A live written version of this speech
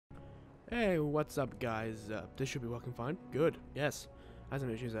Hey, what's up, guys? This should be working fine. Good. Yes. I had some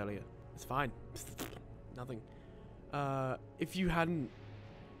issues earlier. It's fine. Nothing. If you hadn't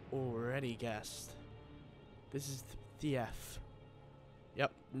already guessed, this is the F.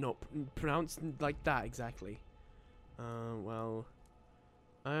 Yep. Nope. Pronounced like that exactly. Well,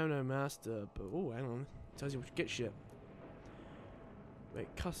 I am no master, but oh, hang on. It tells you what you get shit. Wait,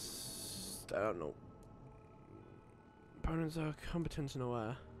 I don't know. Opponents are competent and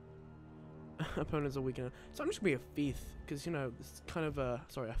aware. Opponents are weak enough. So I'm just gonna be a thief, because you know it's kind of a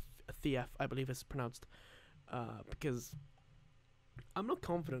a thief, I believe it's pronounced. Because I'm not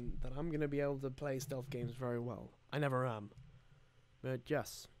confident that I'm gonna be able to play stealth games very well. I never am. But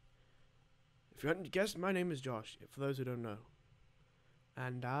yes, if you hadn't guessed, my name is Josh. For those who don't know,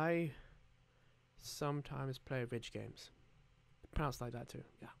 and I sometimes play video games. Pronounced like that too.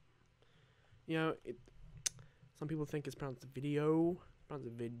 Yeah. You know it. Some people think it's pronounced video.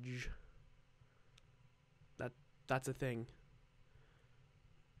 Pronounced vidge. That's a thing.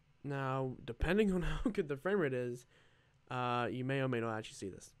 Now, depending on how good the frame rate is, you may or may not actually see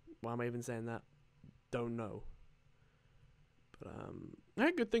this. Why am I even saying that? Don't know. But I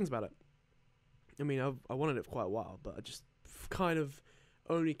had good things about it. I mean, I wanted it for quite a while, but I just kind of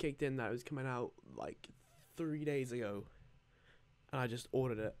only kicked in that it was coming out like 3 days ago, and I just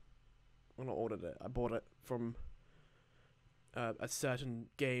ordered it. Well, not ordered it. I bought it from a certain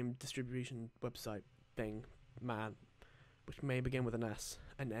game distribution website thing. Man, which may begin with an S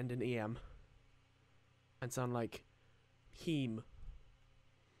and end in EM and sound like heme.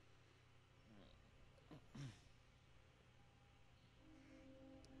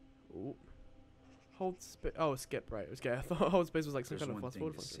 Ooh. Hold space. Oh, skip, right. It was okay. I thought hold space was like some kind of fast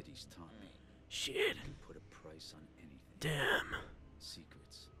forward function. Shit. You can put a price on anything. Damn.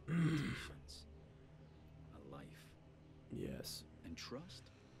 Secrets, reputations, a life. Yes. And trust?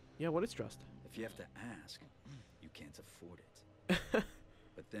 Yeah, what is trust? If you have to ask, you can't afford it.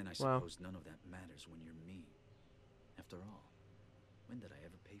 But then I suppose none of that matters when you're me. After all, when did I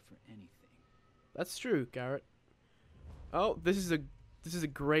ever pay for anything? That's true, Garrett. Oh, this is a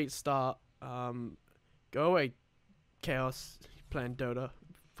great start. Go away, Chaos. Playing Dota.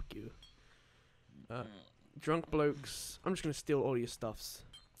 Fuck you. Drunk blokes. I'm just gonna steal all your stuffs.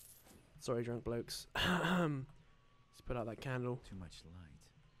 Sorry, drunk blokes. Let's put out that candle. Too much light.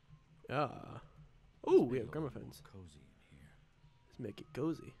 Oh, we have gramophones. Cozy in here. Let's make it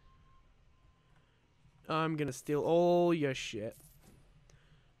cozy. I'm gonna steal all your shit.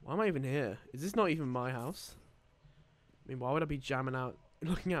 Why am I even here? Is this not even my house? I mean, why would I be jamming out,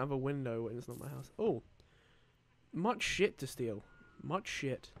 looking out of a window when it's not my house? Oh, much shit to steal. Much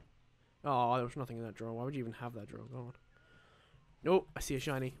shit. Oh, there was nothing in that drawer. Why would you even have that drawer? God. Nope, I see a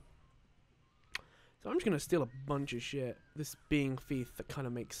shiny. So I'm just gonna steal a bunch of shit. This being thief, that kind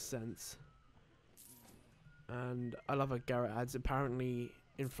of makes sense. And I love how Garrett adds apparently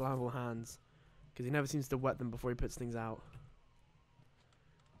inflammable hands, because he never seems to wet them before he puts things out.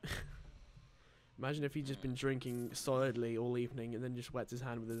 Imagine if he'd just been drinking solidly all evening and then just wets his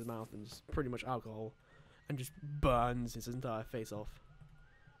hand with his mouth and just pretty much alcohol, and just burns his entire face off.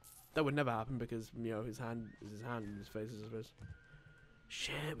 That would never happen because, you know, his hand is his hand and his face is his face.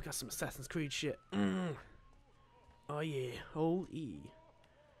 Shit, we got some Assassin's Creed shit. Oh yeah, whole E.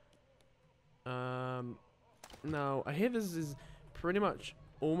 Now, I hear this is pretty much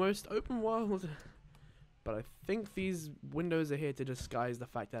almost open world, but I think these windows are here to disguise the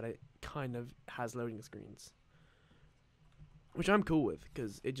fact that it kind of has loading screens. Which I'm cool with,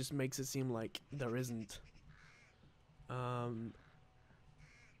 because it just makes it seem like there isn't.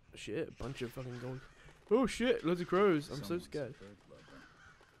 Shit, a bunch of fucking gold. Oh shit, loads of crows. I'm so scared.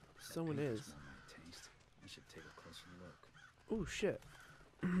 Someone is. I should take a closer look. Oh shit.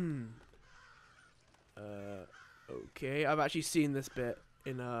 Okay, I've actually seen this bit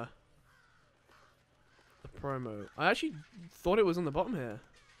in the promo. I actually thought it was on the bottom here.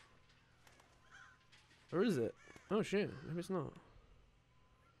 Or is it? Oh shit, maybe it's not.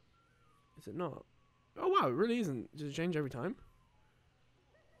 Is it not? Oh wow, it really isn't. Does it change every time?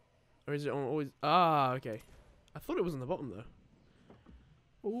 Or is it on always? Ah, okay. I thought it was on the bottom though.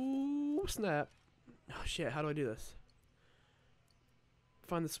 Ooh, snap. Oh shit, how do I do this?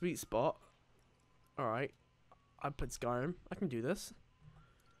 Find the sweet spot. Alright. I played Skyrim. I can do this.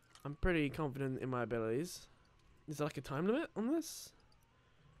 I'm pretty confident in my abilities. Is there like a time limit on this?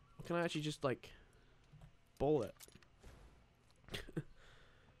 Or can I actually just like ball it?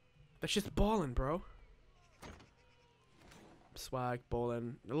 That's just balling, bro. Swag,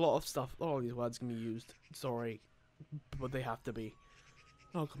 balling. A lot of stuff. All of these words can be used. Sorry. But they have to be.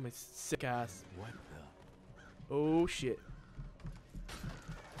 Oh, come on, sick ass. What the? Oh, shit.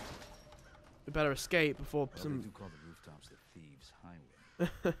 better escape before Well, some. they do call the rooftops the Thieves'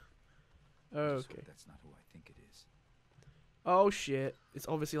 Highway. I just Okay. hope that's not who I think it is. Oh shit! It's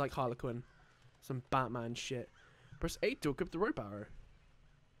obviously like Harlequin, some Batman shit. Press 8 to equip the rope arrow.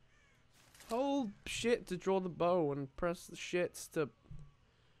 Hold shit to draw the bow and press the shits to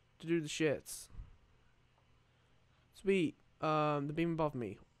do the shits. Sweet. The beam above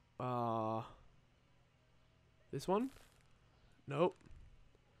me. This one? Nope.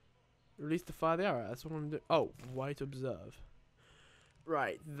 Release to fire the arrow. That's what I'm doing. Oh, wait to observe.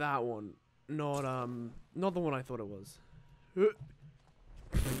 Right, that one. Not the one I thought it was. It's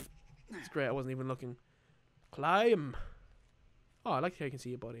great. I wasn't even looking. Climb. Oh, I like how you can see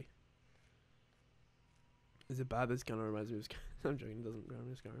your body. Is it bad? This kind of reminds me of Skyrim. I'm joking. It doesn't remind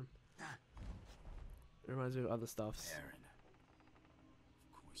me of Skyrim. It reminds me of other stuffs. Aaron.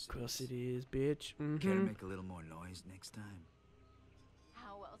 Of course it is, bitch. Care to make a little more noise next time?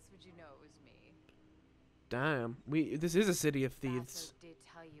 How else would you know it was me? Damn. This is a city of thieves. Basso did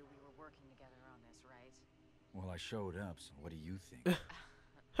tell you we were working together on this, right? Well, I showed up, so what do you think?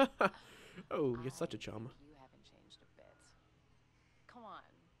 Oh, you're such a charmer. You haven't changed a bit. Come on,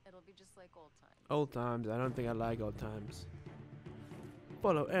 it'll be just like old times. Old times. I don't think I like old times.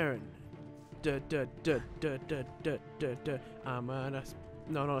 Follow Aaron. I'm an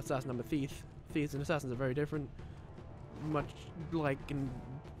no, not assassin. I'm a thief. Thieves and assassins are very different. Much like in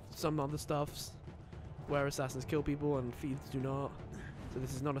some other stuffs, where assassins kill people and thieves do not. So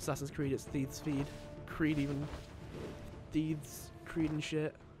this is not Assassin's Creed. It's Thieves' Feed. Creed even. Thieves, Creed and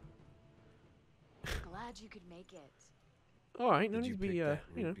shit. Glad you could make it. All right, no Did need you to be, pick that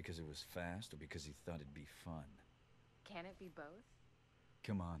you know. route because it was fast or because he thought it'd be fun? Can it be both?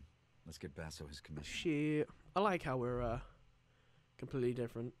 Come on, let's get Basso his commission. Shit. I like how we're completely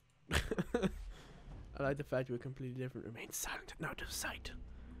different. I like the fact we're completely different. Remain silent and out of sight.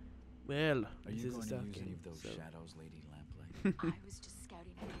 Well, Are this you is a going to stealth use any game, of those so- shadows, Lady Lamplight? I was just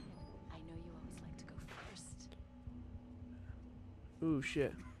scouting ahead. I know you always like to go first. Ooh,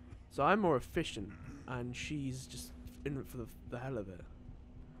 shit. So I'm more efficient, and she's just in it for the hell of it.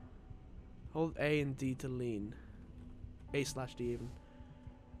 Hold A and D to lean. A/D even.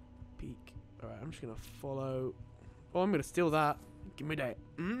 Peek. Alright, I'm just gonna follow. Oh, I'm gonna steal that. Give me that.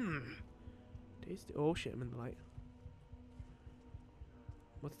 Tasty. Oh shit, I'm in the light.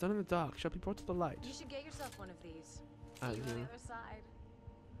 What's done in the dark shall be brought to the light. You should get yourself one of these. See Ah, you on yeah. the other side.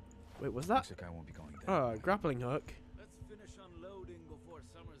 Wait, what's that? Looks like I won't be going down. Oh, grappling hook. Let's finish unloading before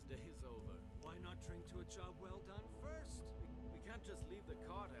summer's day is over. Why not drink to a job well done first? We can't just leave the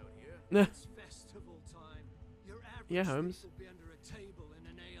cart out here. Nah. It's festival time. Your average Yeah, thief Holmes. will be under a table in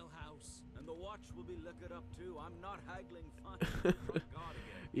an ale house. And the watch will be liquored up too. I'm not haggling fun. God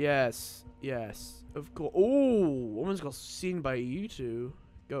again. Yes, yes, of course. Oh, almost got seen by you two.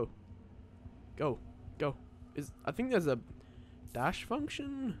 Go, go, go. I think there's a dash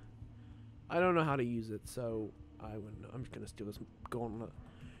function. I don't know how to use it, so I wouldn't know. I'm just gonna steal this gauntlet.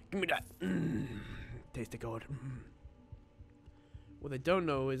 Give me that. Tasty gold. What they don't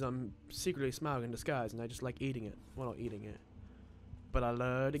know is I'm secretly Smaug in disguise, and I just like eating it. Well, not eating it, but I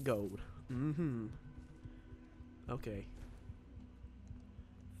love the gold. Okay.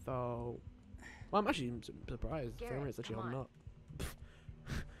 So, well, I'm actually surprised. The frame rate's actually come holding on. up.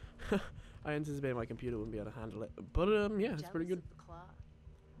 I anticipated my computer wouldn't be able to handle it, but yeah, it's pretty good. Jealous of the claw?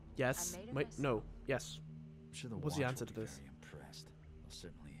 Yes. I made it Wait. No. myself. Yes. I'm sure the What's the watch answer will to be this? Very impressed. They'll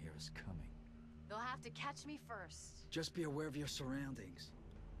certainly hear us coming. They'll have to catch me first. Just be aware of your surroundings.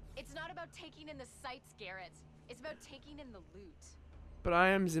 It's not about taking in the sights, Garrett. It's about taking in the loot. But I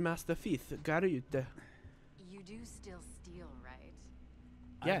am the master thief, Garrett. You do still steal, right?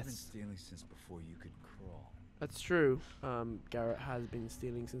 I've been Yes. stealing since before you could crawl. That's true. Garrett has been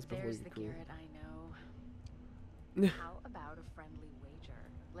stealing since before There's you the could crawl. Garrett I know. How about a friendly wager?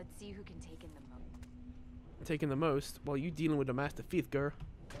 Let's see who can take in the most. Taking the most while you dealing with the master thief, girl.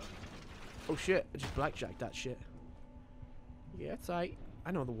 Oh shit! I just blackjacked that shit. Yeah, it's alright.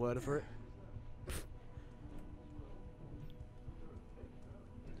 I know the word for it.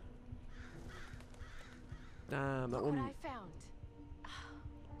 Damn, that Look what one. I found.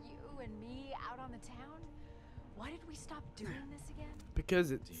 You and me out on the town? Why did we stop doing this again? Because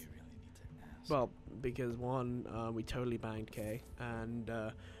Do it's you really need to ask? well, because one, we totally banged K, and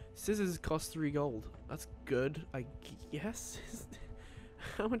scissors cost 3 gold. That's good, I guess.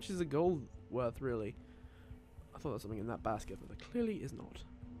 How much is a gold worth, really? I thought there was something in that basket, but there clearly is not.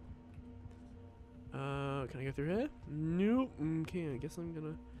 Can I go through here? Nope. Okay, I guess I'm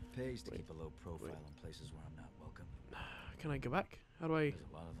gonna. Pays to wait, keep a low profile wait. in places where I'm not welcome. Can I go back? How do I There's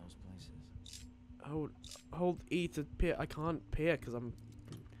a lot of those places. hold E to peer? I can't peer because I'm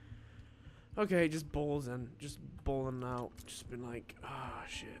Okay, just balls in. Just balling out. Just been like, ah,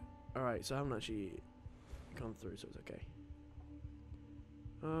 shit. Alright, so I haven't actually gone through, so it's okay.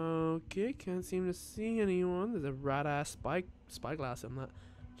 Okay, can't seem to see anyone. There's a rat-ass spyglass on that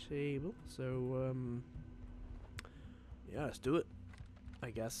table. So, yeah, let's do it. I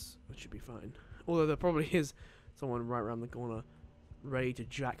guess it should be fine. Although there probably is someone right around the corner ready to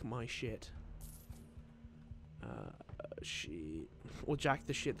jack my shit. Shit. Or jack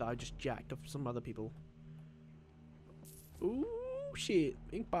the shit that I just jacked of some other people. Ooh, shit.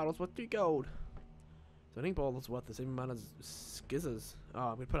 Ink bottles worth 3 gold. So an ink bottle's worth the same amount as skizzers. Oh,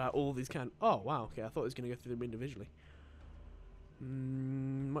 I'm gonna put out all these Oh, wow. Okay, I thought it was gonna go through them individually.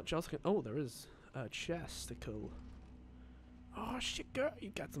 Much else oh, there is a chesticle. Oh, shit, girl. You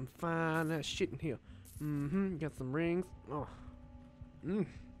got some fine ass shit in here. You got some rings. Oh.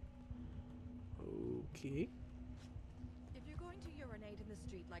 Okay. If you're going to urinate in the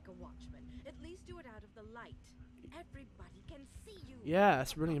street like a watchman, at least do it out of the light. Everybody can see you. Yeah,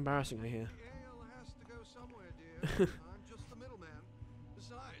 it's really embarrassing, I hear. The ale has to go somewhere, dear. I'm just the middleman.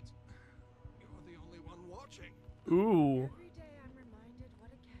 Besides, you're the only one watching. Ooh. Every day I'm reminded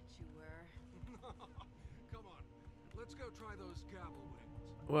what a catch you were. Come on, let's go try those gavel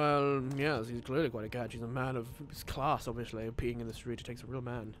wings. Well, yes, he's clearly quite a catch. He's a man of his class, obviously. Peeing in the street, it takes a real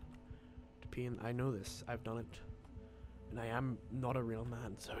man to pee in. I know this. I've done it. And I am not a real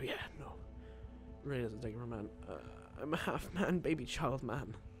man, so yeah, no. It really doesn't take a real man. I'm a half-man, baby child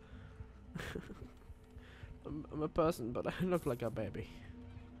man. I'm a person, but I look like a baby.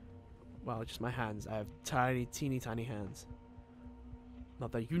 Well, just my hands. I have tiny, teeny, tiny hands.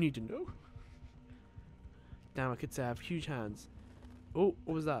 Not that you need to know. Damn, I could say I have huge hands. Oh,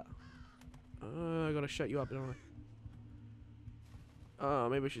 what was that? I gotta shut you up, don't I? Oh,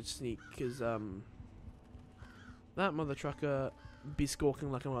 maybe I should sneak, because, that mother trucker be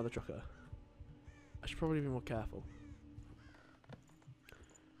squawking like a mother trucker. I should probably be more careful.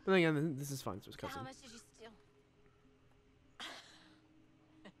 But then again, this is fine, so it's How cussing. much did you steal?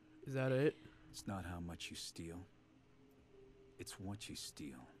 Is that it? It's not how much you steal. It's what you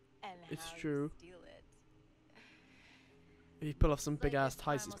steal. And It's how true. You steal it. If you pull off some It's big like ass this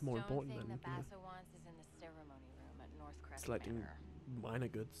heist, it's primal more stone important thing than, that you know, Basso wants is in the ceremony room at North Crest selecting Manor. minor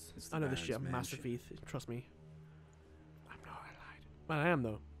goods. It's the I know this shit, Baron's I'm a master mansion. thief, trust me. I know I lied. Well, I am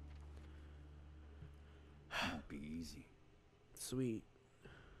though. Won't be easy. Sweet.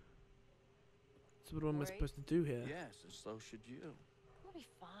 So what am I Worried? supposed to do here? Yes, and so should you. We'll be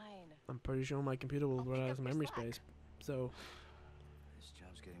fine. I'm pretty sure my computer will I'll run pick out up of your memory slack. space. So, This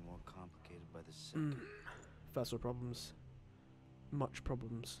job's getting more complicated by the second. first world problems. Much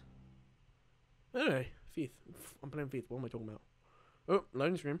problems. Anyway, Thief. I'm playing Thief. What am I talking about? Oh,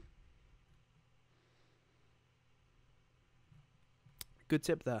 loading screen. Good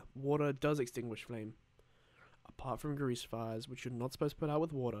tip there. Water does extinguish flame. Apart from grease fires, which you're not supposed to put out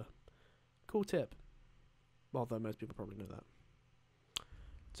with water. Cool tip. Although most people probably know that.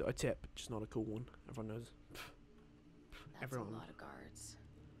 So a tip, just not a cool one. Everyone knows. That's Everyone. a lot of guards.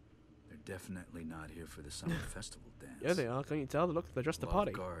 They're definitely not here for the summer festival dance. Yeah, they are. Can't you tell? Look, they're dressed A to lot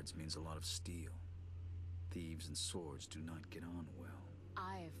party. of guards means a lot of steel. Thieves and swords do not get on well.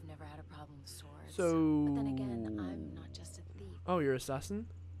 I've never had a problem with swords. So. But then again, I'm not just a thief. Oh, you're assassin?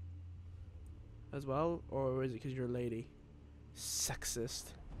 As well? Or is it because you're a lady?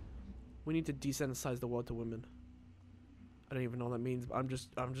 Sexist. We need to desensitize the world to women. I don't even know what that means, but I'm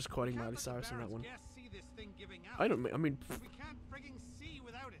just quoting Miley Cyrus on that one. I don't I mean, We can't frigging see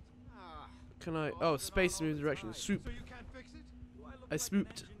without it. can I? Oh, space moves direction. Swoop. So you can't fix it? Do I look I like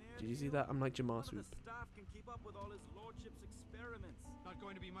swooped. an engineer Did you see here? that? I'm like Jamar None of the Swoop. staff can keep up with all his lordship's experiments. Not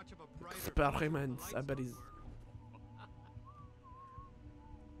going to be much of a brighter Experiments. I bet he's.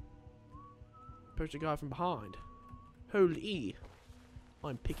 Approach the guy from behind. Holy.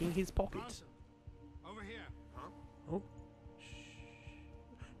 I'm picking his pocket. Bronson, over here. Oh.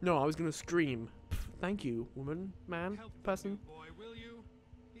 No, I was gonna scream. Pff, thank you, woman, man, Help the person. new boy, will you?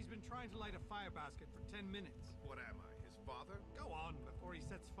 He's been trying to light a fire basket for 10 minutes. What am I, his father? Go on before he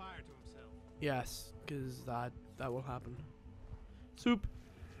sets fire to himself. Yes, because that will happen. Soup.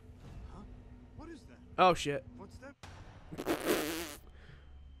 Huh? What is that? Oh shit. What's that?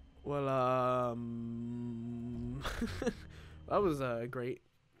 Well, that was a great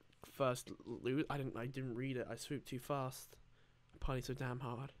first loot. I didn't read it. I swooped too fast. I party so damn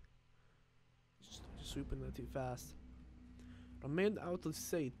hard. Just swooping there too fast. I'm made out of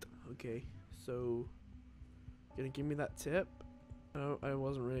sight. Okay, so gonna give me that tip? Oh, I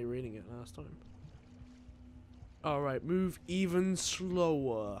wasn't really reading it last time. All right, move even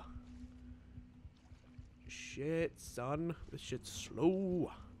slower. Shit, son, this shit's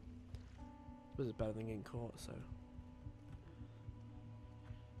slow. suppose it's better than getting caught, so.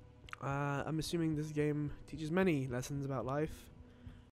 I'm assuming this game teaches many lessons about life.